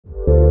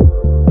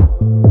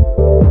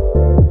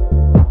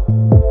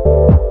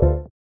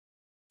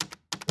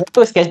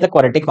to sketch the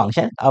quadratic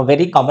function, a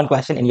very common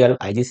question in your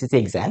IGCSE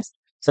exams.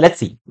 So let's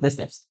see the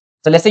steps.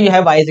 So let's say you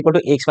have y is equal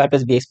to ax square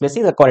plus bx plus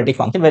c, the quadratic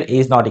function where a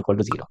is not equal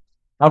to 0.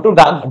 Now to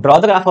draw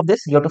the graph of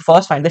this, you have to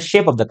first find the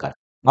shape of the curve.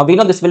 Now we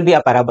know this will be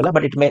a parabola,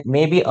 but it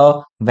may be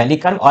a valley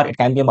curve or it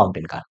can be a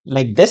mountain curve,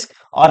 like this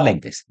or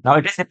like this. Now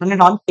it is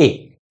dependent on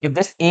a. If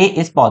this a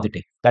is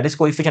positive, that is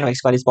coefficient of x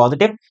square is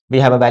positive, we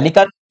have a valley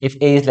curve. If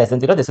a is less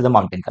than 0, this is a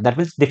mountain curve. That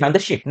will define the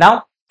shape.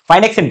 Now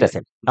find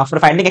x-intercept. Now for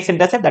finding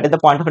x-intercept, that is the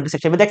point of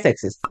intersection with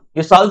x-axis.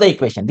 You solve the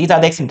equation. These are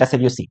the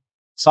x-intercept you see.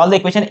 Solve the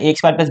equation ax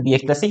square plus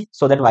bx plus c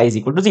so that y is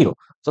equal to 0.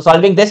 So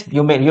solving this,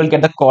 you will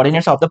get the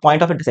coordinates of the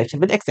point of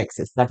intersection with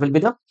x-axis. That will be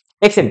the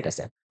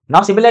x-intercept.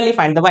 Now similarly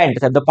find the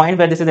y-intercept, the point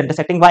where this is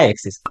intersecting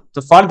y-axis.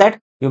 So for that,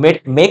 you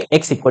make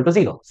x equal to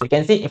 0. So you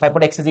can see if I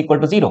put x is equal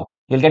to 0,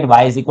 you will get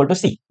y is equal to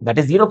c. That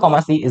is 0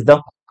 comma c is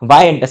the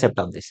y-intercept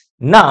of this.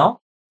 Now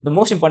the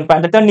most important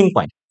part, the turning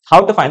point.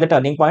 How to find the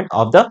turning point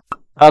of the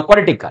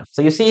quadratic curve.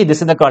 So you see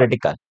this is the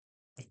quadratic curve,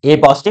 a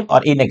positive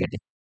or a negative.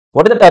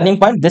 What is the turning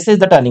point? This is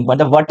the turning point.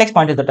 The vertex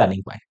point is the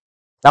turning point.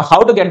 Now how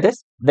to get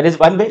this? There is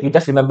one way. You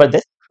just remember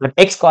this. The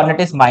x coordinate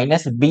is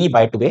minus b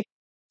by 2a,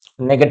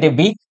 negative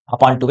b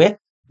upon 2a,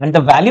 and the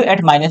value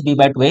at minus b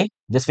by 2a,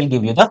 this will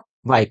give you the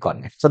y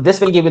coordinate. So this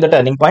will give you the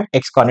turning point,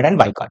 x coordinate and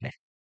y coordinate.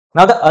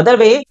 Now the other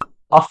way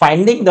of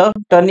finding the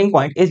turning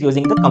point is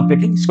using the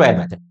completing square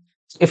method.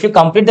 So if you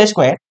complete the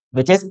square,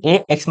 which is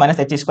a x minus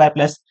h square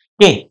plus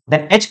k,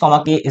 then h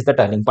comma k is the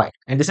turning point.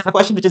 And this is a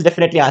question which is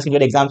definitely asked in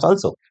your exams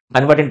also.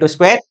 Convert into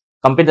square,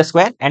 complete the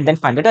square, and then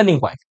find the turning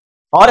point.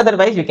 Or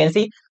otherwise, you can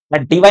see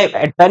that dy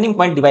at turning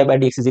point dy by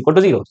dx is equal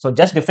to 0. So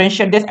just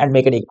differentiate this and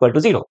make it equal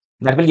to 0.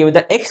 That will give you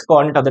the x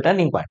coordinate of the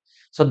turning point.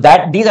 So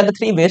that these are the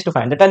three ways to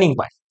find the turning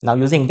point. Now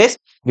using this,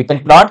 we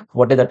can plot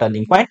what is the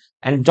turning point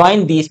and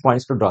join these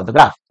points to draw the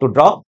graph, to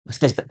draw a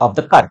sketch of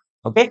the curve.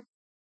 Okay.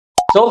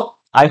 So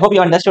I hope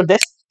you understood this.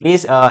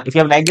 Please, if you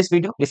have liked this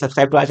video, please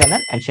subscribe to our channel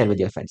and share with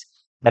your friends.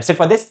 That's it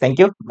for this. Thank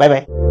you. Bye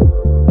bye.